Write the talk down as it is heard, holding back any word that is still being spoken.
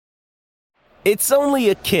It's only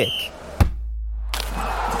a kick,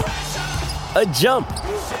 a jump,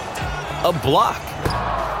 a block.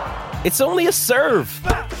 It's only a serve.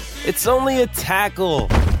 It's only a tackle,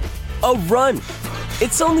 a run.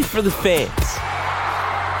 It's only for the fans.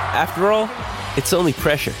 After all, it's only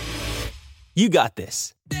pressure. You got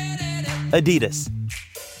this. Adidas.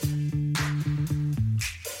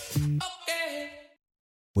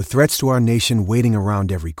 With threats to our nation waiting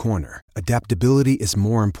around every corner, adaptability is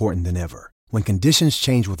more important than ever. When conditions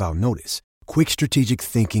change without notice, quick strategic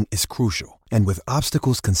thinking is crucial. And with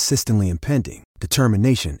obstacles consistently impending,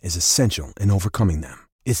 determination is essential in overcoming them.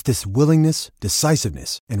 It's this willingness,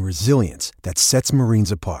 decisiveness, and resilience that sets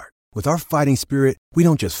Marines apart. With our fighting spirit, we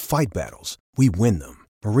don't just fight battles, we win them.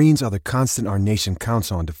 Marines are the constant our nation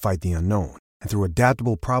counts on to fight the unknown. And through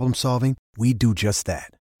adaptable problem solving, we do just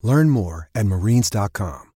that. Learn more at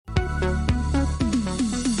marines.com.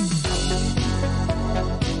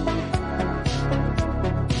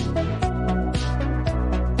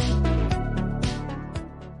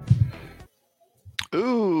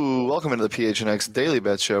 Ooh, welcome into the PHNX Daily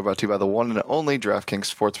Bet Show, brought to you by the one and only DraftKings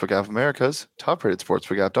Sportsbook app, America's top-rated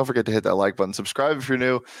sportsbook app. Don't forget to hit that like button, subscribe if you're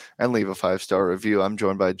new, and leave a 5-star review. I'm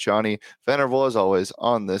joined by Johnny Venerable, as always,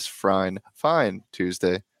 on this fine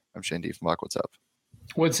Tuesday. I'm Shane Diefenbach. What's up?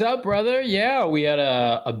 What's up, brother? Yeah, we had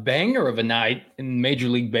a banger of a night in Major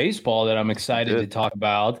League Baseball that I'm excited to talk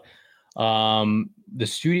about. The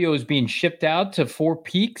studio is being shipped out to Four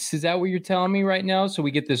Peaks. Is that what you're telling me right now? So we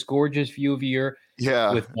get this gorgeous view of your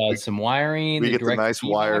with some wiring. We get the nice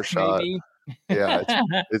wire shot. Yeah,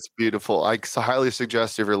 it's beautiful. I highly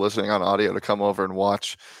suggest if you're listening on audio to come over and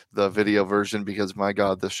watch the video version because, my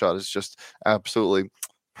God, this shot is just absolutely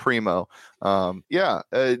primo.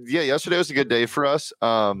 Yesterday was a good day for us.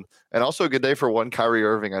 And also a good day for one Kyrie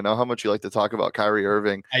Irving. I know how much you like to talk about Kyrie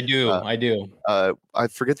Irving. I do. I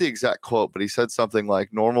forget the exact quote, but he said something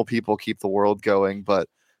like, normal people keep the world going, but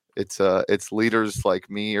it's leaders like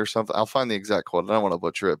me or something. I'll find the exact quote. I don't want to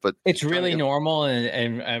butcher it, but it's really normal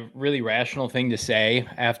and a really rational thing to say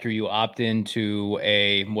after you opt into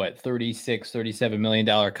a $37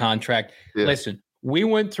 million contract. Yeah. Listen, we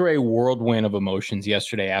went through a whirlwind of emotions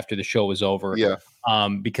yesterday after the show was over. Yeah.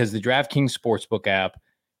 Because the DraftKings Sportsbook app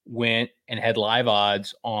went and had live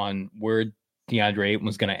odds on where DeAndre Ayton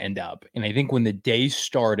was going to end up. And I think when the day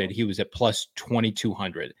started, he was at plus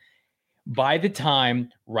 2,200. By the time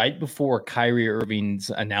right before Kyrie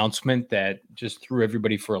Irving's announcement that just threw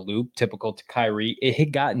everybody for a loop, typical to Kyrie, it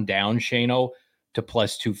had gotten down, Shano, to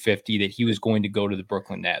plus 250 that he was going to go to the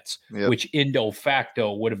Brooklyn Nets, which in de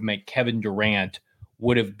facto would have made Kevin Durant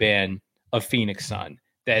would have been a Phoenix Sun.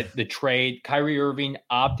 That the trade, Kyrie Irving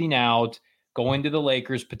opting out, going to the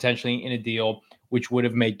Lakers potentially in a deal, which would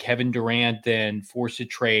have made Kevin Durant then force a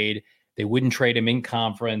trade. They wouldn't trade him in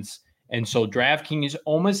conference. And so DraftKings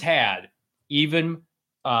almost had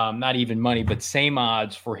not even money, but same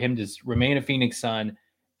odds for him to remain a Phoenix Sun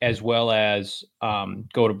as well as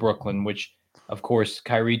go to Brooklyn, which, of course,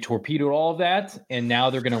 Kyrie torpedoed all of that. And now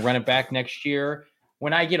they're going to run it back next year.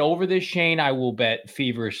 When I get over this, Shane, I will bet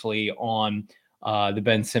feverishly on the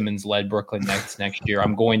Ben Simmons-led Brooklyn Nets next year.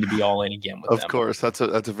 I'm going to be all in again with them. Of course, that's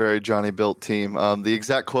a very Johnny-built team. The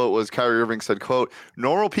exact quote was Kyrie Irving said, quote,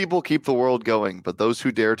 "Normal people keep the world going, but those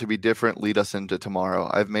who dare to be different lead us into tomorrow.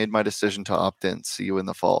 I've made my decision to opt in. See you in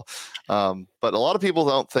the fall." But a lot of people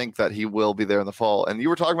don't think that he will be there in the fall. And you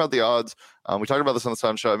were talking about the odds. We talked about this on the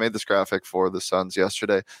Sun Show. I made this graphic for the Suns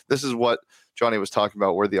yesterday. This is what Johnny was talking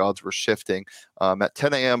about, where the odds were shifting. At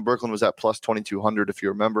 10 a.m., Brooklyn was at plus 2,200, if you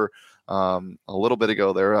remember. A little bit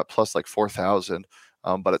ago, they were at plus like 4,000.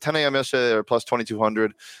 But at 10 a.m. yesterday, they were plus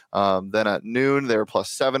 2,200. Then at noon, they were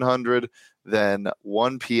plus 700. Then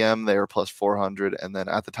 1 p.m., they were plus 400. And then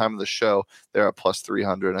at the time of the show, they're at plus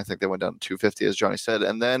 300. And I think they went down to 250, as Johnny said.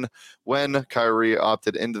 And then when Kyrie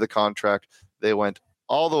opted into the contract, they went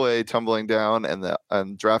all the way tumbling down, and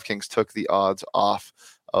DraftKings took the odds off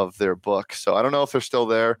of their book. So I don't know if they're still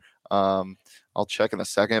there. I'll check in a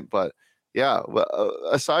second. But yeah,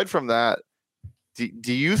 aside from that,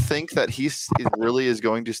 do you think that he really is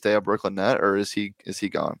going to stay at Brooklyn Net, or is he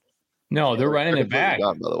gone? No, they're running it back.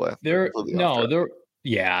 Gone, by the way,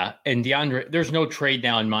 and DeAndre, there's no trade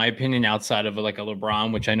now, in my opinion, outside of like a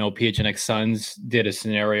LeBron, which I know PHNX Suns did a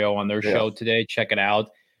scenario on their show today. Check it out.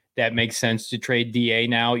 That makes sense to trade DA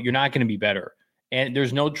now. You're not going to be better. And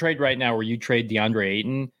there's no trade right now where you trade DeAndre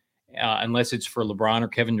Ayton unless it's for LeBron or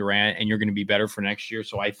Kevin Durant, and you're going to be better for next year.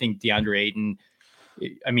 So I think DeAndre Ayton,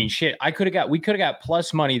 we could have got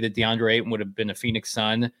plus money that DeAndre Ayton would have been a Phoenix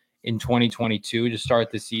Sun in 2022 to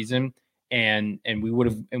start the season. And we would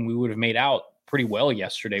have made out pretty well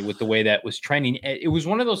yesterday with the way that was trending. It was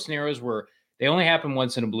one of those scenarios where They only happen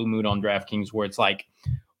once in a blue moon on DraftKings, where it's like,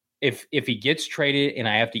 if he gets traded and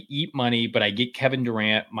I have to eat money, but I get Kevin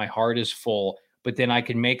Durant, my heart is full. But then I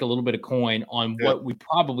can make a little bit of coin on what we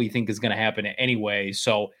probably think is going to happen anyway.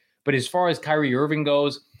 So, but as far as Kyrie Irving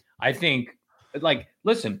goes, I think, like,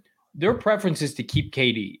 listen, their preference is to keep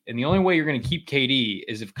KD. And the only way you're going to keep KD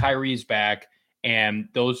is if Kyrie's back and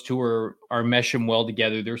those two are meshing well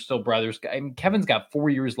together. They're still brothers. I mean, Kevin's got 4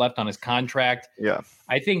 years left on his contract. Yeah.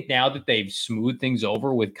 I think now that they've smoothed things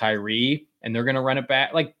over with Kyrie and they're going to run it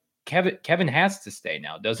back, like Kevin has to stay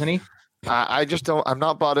now, doesn't he? I just don't. I'm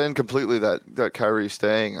not bought in completely that Kyrie's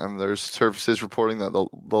staying. There's services reporting that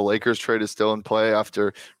the Lakers trade is still in play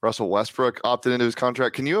after Russell Westbrook opted into his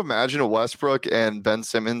contract. Can you imagine a Westbrook and Ben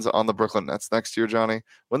Simmons on the Brooklyn Nets next year, Johnny?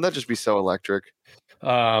 Wouldn't that just be so electric?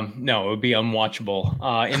 No, it would be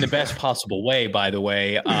unwatchable in the best possible way, by the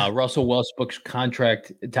way. Russell Westbrook's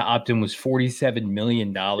contract to opt in was $47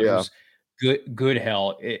 million. Yeah. Good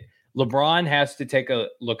hell. LeBron has to take a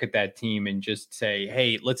look at that team and just say,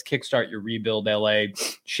 hey, let's kickstart your rebuild, LA,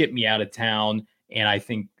 ship me out of town. And I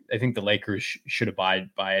think the Lakers should abide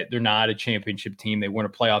by it. They're not a championship team. They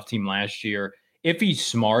weren't a playoff team last year. If he's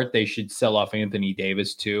smart, they should sell off Anthony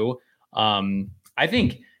Davis too. I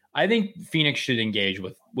think Phoenix should engage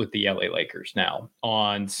with the LA Lakers now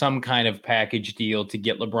on some kind of package deal to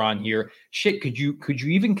get LeBron here. Shit, could you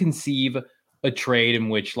even conceive a trade in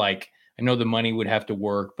which, like, I know the money would have to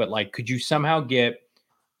work, but like, could you somehow get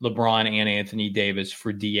LeBron and Anthony Davis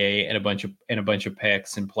for DA and a bunch of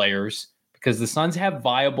picks and players? Because the Suns have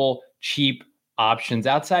viable, cheap options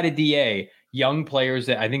outside of DA, young players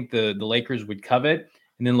that I think the Lakers would covet.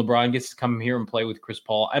 And then LeBron gets to come here and play with Chris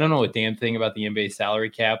Paul. I don't know a damn thing about the NBA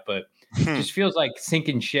salary cap, but it just feels like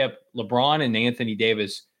sinking ship. LeBron and Anthony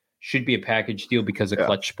Davis should be a package deal because of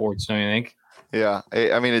Clutch Sports, don't you think? Yeah,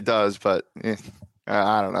 I mean, it does, but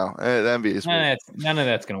I don't know. The NBA is none of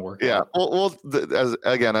that's going to work. Yeah. Well, as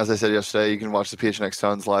I said yesterday, you can watch the PHNX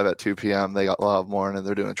Suns live at 2 p.m. They got Live Morning, and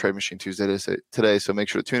they're doing a Trade Machine Tuesday today, so make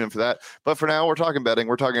sure to tune in for that. But for now, we're talking betting.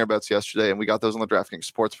 We're talking our bets yesterday, and we got those on the DraftKings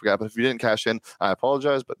Sportsbook app. But if you didn't cash in, I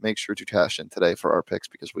apologize, but make sure to cash in today for our picks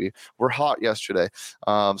because we were hot yesterday.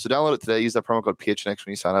 So download it today. Use that promo code PHNX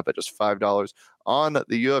when you sign up at just $5 on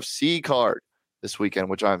the UFC card this weekend,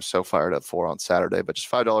 which I'm so fired up for on Saturday, but just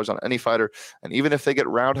 $5 on any fighter. And even if they get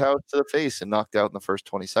roundhouse to the face and knocked out in the first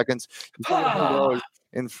 20 seconds, $100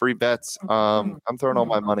 in free bets. I'm throwing all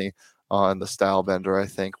my money on the style bender. I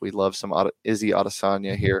think we love some Izzy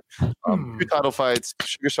Adesanya here. 2 title fights.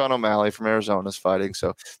 Sugar Sean O'Malley from Arizona is fighting, so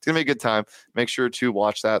it's gonna be a good time. Make sure to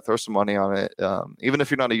watch that. Throw some money on it. Even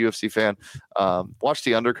if you're not a UFC fan, watch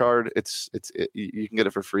the undercard. You can get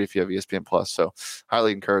it for free if you have ESPN Plus. So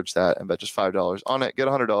highly encourage that and bet just $5 on it. Get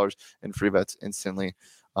 $100 in free bets instantly,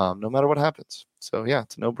 no matter what happens. So yeah,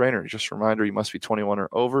 it's a no-brainer. Just a reminder, you must be 21 or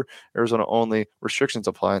over. Arizona only. Restrictions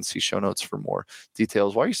apply, and see show notes for more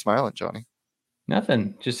details. Why are you smiling, Johnny?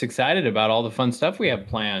 Nothing. Just excited about all the fun stuff we have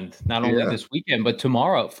planned, not only this weekend, but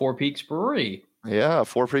tomorrow at Four Peaks Brewery. Yeah,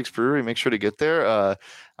 Four Peaks Brewery. Make sure to get there.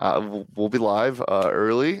 We'll be live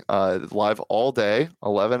early, live all day,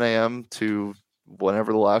 11 a.m. to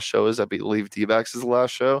whenever the last show is. I believe D-backs is the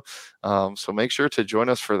last show. So make sure to join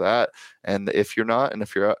us for that. And if you're not, and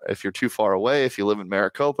if you're too far away, if you live in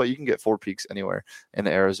Maricopa, you can get Four Peaks anywhere in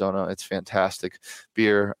Arizona. It's fantastic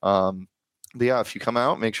beer. But yeah, if you come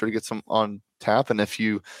out, make sure to get some on tap. And if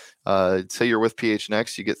you say you're with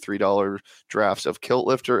PHNX, you get $3 drafts of Kilt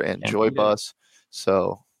Lifter and Joy Bus.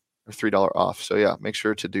 So or $3 off. So yeah, make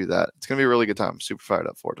sure to do that. It's gonna be a really good time. Super fired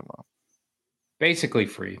up for it tomorrow. Basically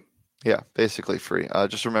free. Yeah, basically free.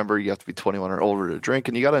 Just remember, you have to be 21 or older to drink,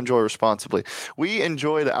 and you got to enjoy responsibly. We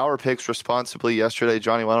enjoyed our picks responsibly yesterday.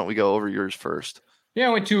 Johnny, why don't we go over yours first? Yeah,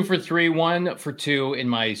 I went 2 for 3, 1 for 2 in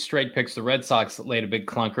my straight picks. The Red Sox laid a big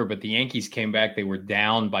clunker, but the Yankees came back. They were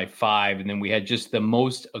down by 5, and then we had just the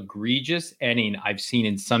most egregious inning I've seen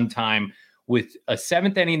in some time, with a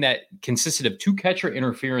 7th inning that consisted of 2 catcher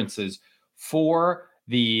interferences for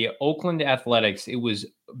the Oakland Athletics. It was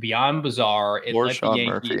beyond bizarre. It Lord let Sean the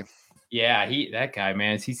Yankees, Murphy. Yeah, that guy,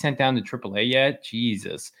 man. Is he sent down to AAA yet?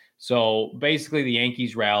 Jesus. So basically the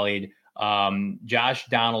Yankees rallied. Josh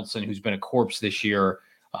Donaldson, who's been a corpse this year,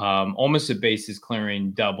 almost a bases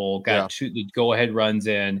clearing double, got 2 go-ahead runs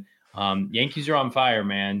in. Yankees are on fire,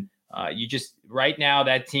 man. Right now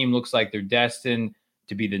that team looks like they're destined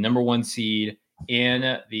to be the number 1 seed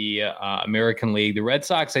in the American League. The Red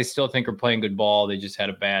Sox, I still think, are playing good ball. They just had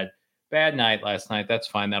a bad night last night. That's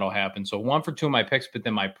fine. That'll happen. So 1 for 2 of my picks, but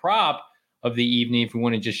then my prop of the evening, if we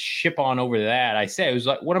want to just ship on over to that, I say it was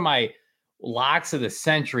like one of my locks of the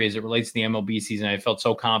century as it relates to the MLB season. I felt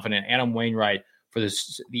so confident. Adam Wainwright for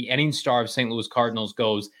the inning star of St. Louis Cardinals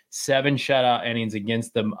goes 7 shutout innings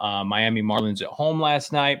against the Miami Marlins at home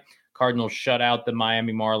last night. Cardinals shut out the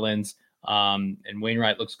Miami Marlins, and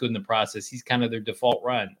Wainwright looks good in the process. He's kind of their default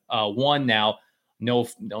run. One now, no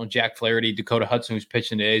Jack Flaherty. Dakota Hudson, who's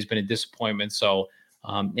pitching today, has been a disappointment. So,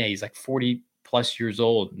 he's like 40 plus years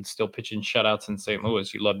old and still pitching shutouts in St.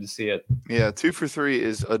 Louis. You love to see it. Yeah, 2 for 3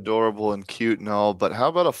 is adorable and cute and all, but how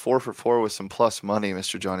about a 4 for 4 with some plus money,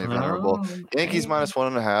 Mr. Johnny Venerable? Yankees minus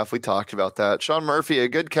 1.5. We talked about that. Sean Murphy, a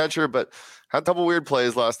good catcher, but had a couple weird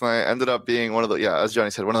plays last night. Ended up being one of the, as Johnny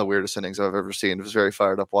said, one of the weirdest innings I've ever seen. I was very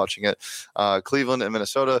fired up watching it. Cleveland and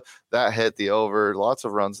Minnesota, that hit the over. Lots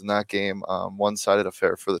of runs in that game. One-sided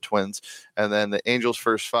affair for the Twins. And then the Angels'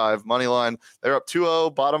 first 5 money line. They're up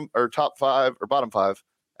 2-0, bottom 5.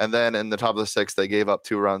 And then in the top of the 6th, they gave up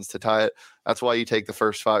 2 runs to tie it. That's why you take the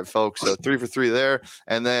first 5, folks. So 3 for 3 there.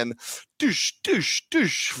 And then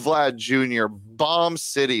Vlad Jr., Bomb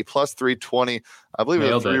City, plus 320. I believe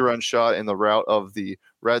it was a 3-run shot in the route of the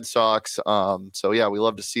Red Sox. So, we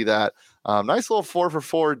love to see that. Nice little 4 for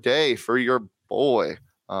 4 day for your boy.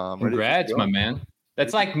 Congrats, my man.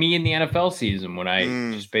 That's like me in the NFL season when I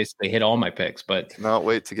just basically hit all my picks. But not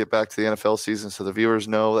wait to get back to the NFL season so the viewers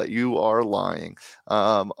know that you are lying.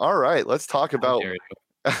 All right, let's talk about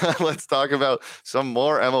some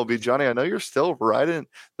more MLB. Johnny, I know you're still riding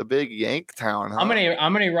the big Yank town. Huh? I'm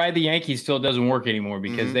gonna ride the Yankees till it doesn't work anymore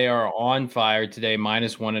because they are on fire today,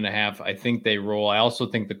 minus 1.5. I think they roll. I also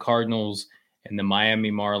think the Cardinals and the Miami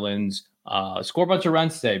Marlins score a bunch of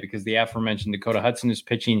runs today because the aforementioned Dakota Hudson is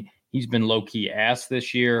pitching. He's been low-key ass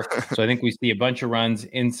this year. So I think we see a bunch of runs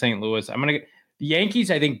in St. Louis. The Yankees,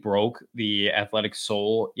 I think, broke the Athletic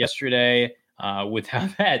soul yesterday with how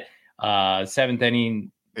that 7th inning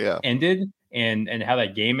ended and how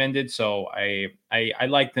that game ended. So I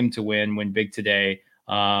like them to win big today.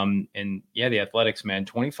 The Athletics, man,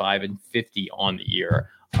 25-50 on the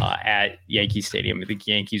year at Yankee Stadium. I think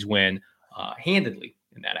Yankees win handedly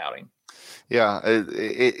in that outing. Yeah,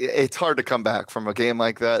 it's hard to come back from a game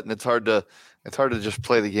like that, and it's hard to just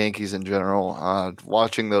play the Yankees in general.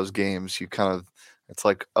 Watching those games, it's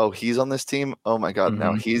like, oh, he's on this team. Oh my God,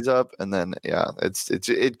 now he's up, and then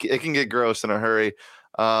it can get gross in a hurry.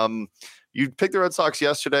 You picked the Red Sox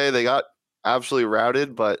yesterday; they got absolutely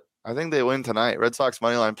routed, but I think they win tonight. Red Sox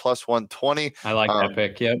money line plus 120. I like that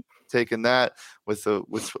pick. Yep. Taking that with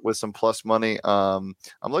some plus money. I'm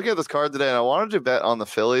looking at this card today, and I wanted to bet on the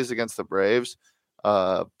Phillies against the Braves,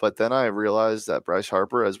 but then I realized that Bryce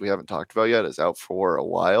Harper, as we haven't talked about yet, is out for a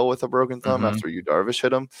while with a broken thumb after Yu Darvish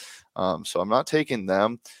hit him. So I'm not taking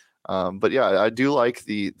them. But I do like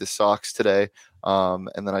the Sox today, and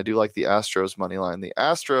then I do like the Astros money line. The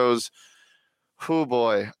Astros, oh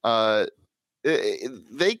boy,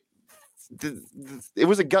 it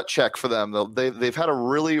was a gut check for them. They've had a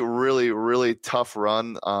really, really, really tough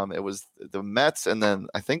run. It was the Mets and then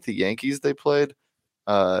I think the Yankees they played.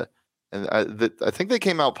 And I think they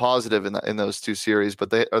came out positive in those 2 series, but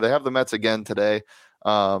they have the Mets again today.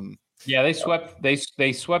 They swept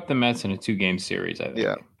the Mets in a 2-game series, I think.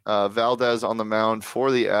 Yeah. Valdez on the mound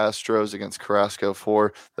for the Astros against Carrasco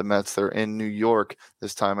for the Mets. They're in New York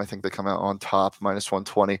this time. I think they come out on top, minus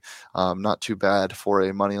 120. Not too bad for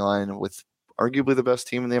a money line with arguably the best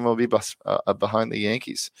team in the MLB behind the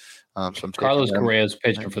Yankees. So Carlos Correa's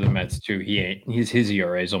pitching for the Mets too. His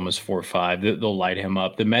ERA is almost 4.5. They'll light him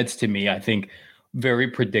up. The Mets, to me, I think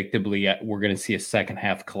very predictably, we're going to see a second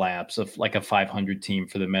half collapse of like a 500 team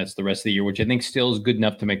for the Mets the rest of the year, which I think still is good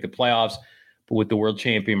enough to make the playoffs. But with the world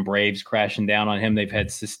champion Braves crashing down on him, they've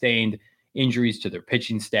had sustained injuries to their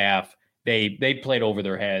pitching staff. They played over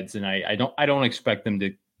their heads, and I don't expect them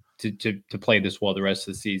to play this well the rest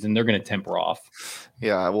of the season. They're going to temper off.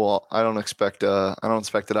 Yeah, well, I don't expect it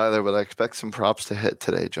either, but I expect some props to hit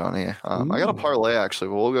today, Johnny. I got a parlay actually,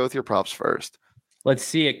 but we'll go with your props first. Let's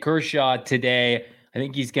see it. Kershaw today. I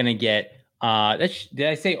think he's going to get. Did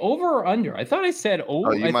I say over or under? I thought I said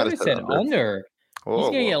over. I thought I said under. He's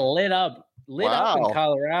going to get lit up in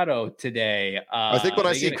Colorado today. I think when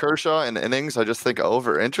I see Kershaw in innings, I just think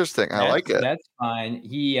over. Interesting. I like it. That's fine.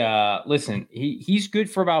 He's good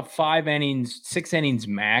for about 5 innings, 6 innings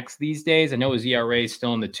max these days. I know his ERA is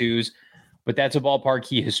still in the 2s, but that's a ballpark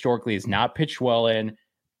he historically has not pitched well in.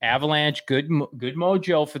 Avalanche, good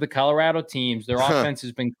mojo for the Colorado teams. Their offense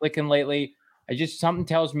has been clicking lately. Something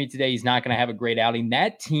tells me today he's not going to have a great outing.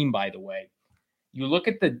 That team, by the way, you look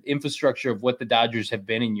at the infrastructure of what the Dodgers have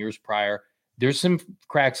been in years prior. There's some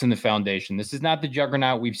cracks in the foundation. This is not the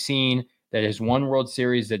juggernaut we've seen that has won World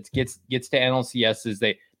Series that gets to NLCSs.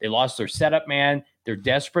 They lost their setup man. They're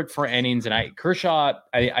desperate for innings. And Kershaw,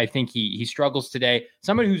 I think he struggles today.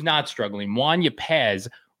 Somebody who's not struggling, Juan Yepez,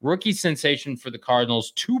 rookie sensation for the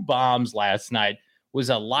Cardinals, 2 bombs last night, was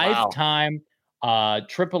a lifetime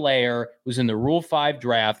AAA-er, was in the Rule 5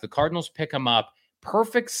 draft. The Cardinals pick him up.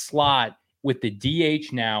 Perfect slot with the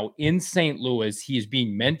DH now in St. Louis. He is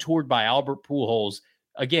being mentored by Albert Pujols.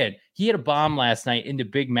 Again, he had a bomb last night into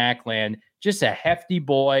Big Mac land. Just a hefty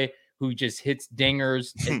boy who just hits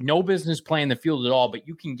dingers. No business playing the field at all, but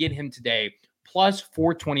you can get him today plus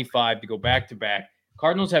 425 to go back-to-back.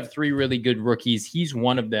 Cardinals have 3 really good rookies. He's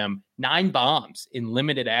one of them. 9 bombs in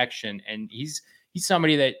limited action, and he's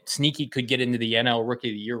somebody that sneaky could get into the NL Rookie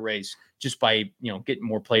of the Year race just by getting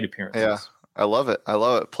more plate appearances. Yeah, I love it.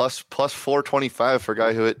 Plus 425 for a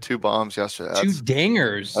guy who hit 2 bombs yesterday. 2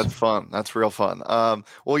 dingers. That's fun. That's real fun.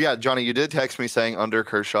 Well, yeah, Johnny, you did text me saying under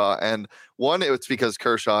Kershaw, and 1, it's because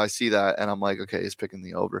Kershaw, I see that, and I'm like, okay, he's picking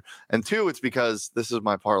the over. And 2, it's because this is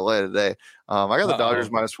my parlay today. I got the Dodgers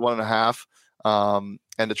minus 1.5.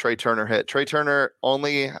 And a Trey Turner hit. Trey Turner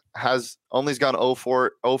only's gone 0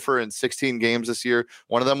 for in 16 games this year.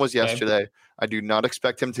 One of them was yesterday. I do not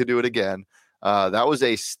expect him to do it again. That was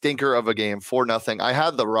a stinker of a game, 4-0. I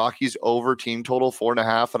had the Rockies over team total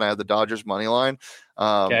 4.5, and I had the Dodgers money line.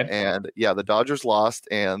 And yeah, the Dodgers lost,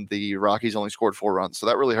 and the Rockies only scored 4 runs, so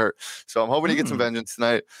that really hurt. So I'm hoping to get some vengeance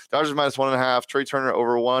tonight. Dodgers minus 1.5. Trey Turner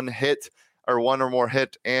over 1 hit. Or 1 or more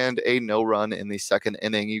hit and a no run in the second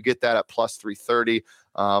inning. You get that at plus 330.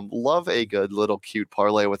 Love a good little cute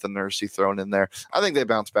parlay with a Nursey thrown in there. I think they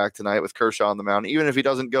bounce back tonight with Kershaw on the mound. Even if he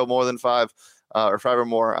doesn't go more than 5 or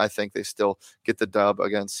more, I think they still get the dub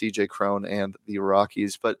against CJ Cron and the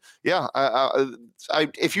Rockies. But yeah,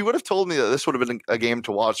 if you would have told me that this would have been a game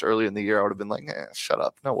to watch early in the year, I would have been like, shut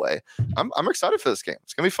up. No way. I'm excited for this game.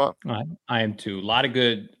 It's going to be fun. I am too. A lot of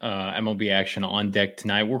good MLB action on deck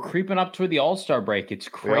tonight. We're creeping up toward the All-Star break. It's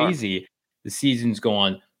crazy. The season's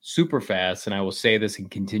going super fast. And I will say this and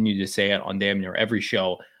continue to say it on damn near every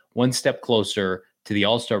show. One step closer to the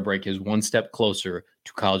All-Star break is one step closer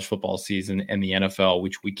to college football season and the NFL,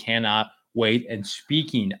 which we cannot wait. And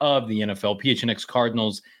speaking of the NFL, PHNX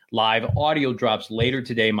Cardinals live audio drops later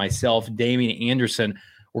today. Myself, Damian Anderson,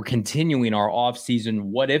 we're continuing our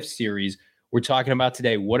off-season What If series. We're talking about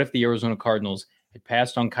today, what if the Arizona Cardinals had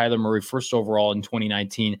passed on Kyler Murray first overall in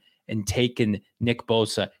 2019 and taken Nick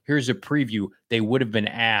Bosa? Here's a preview. They would have been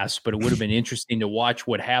asked, but it would have been interesting to watch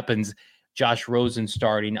what happens. Josh Rosen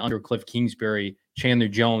starting under Cliff Kingsbury, Chandler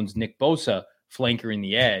Jones, Nick Bosa flankering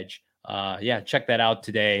the edge. Check that out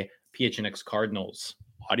today. PHNX Cardinals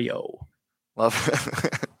audio. Love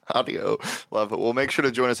it. Audio. Love it. Well, make sure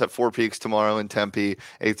to join us at Four Peaks tomorrow in Tempe,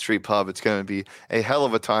 8th Street Pub. It's going to be a hell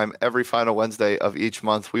of a time every final Wednesday of each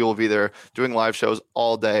month. We will be there doing live shows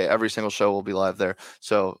all day. Every single show will be live there.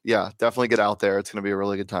 So, yeah, definitely get out there. It's going to be a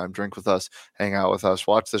really good time. Drink with us, hang out with us,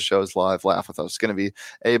 watch the shows live, laugh with us. It's going to be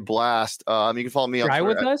a blast. You can follow me on Twitter. Cry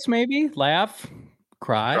with us, maybe? Laugh?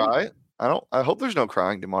 Cry? I hope there's no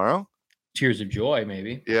crying tomorrow. Tears of joy,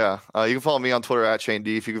 maybe. Yeah. You can follow me on Twitter at Shane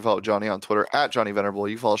D. If you can follow Johnny on Twitter at Johnny Venerable.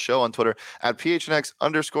 You can follow the show on Twitter at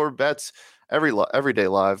PHNX_bets every day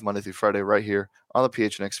live, Monday through Friday, right here on the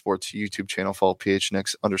PHNX Sports YouTube channel. Follow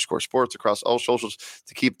PHNX_sports across all socials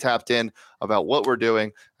to keep tapped in about what we're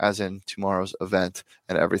doing, as in tomorrow's event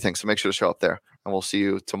and everything. So make sure to show up there, and we'll see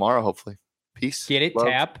you tomorrow, hopefully. Peace. Get it, love.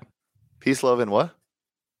 tap. Peace, love, and what?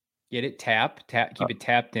 Get it, tap, keep it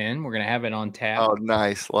tapped in. We're going to have it on tap. Oh,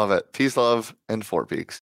 nice. Love it. Peace, love, and Four Peaks.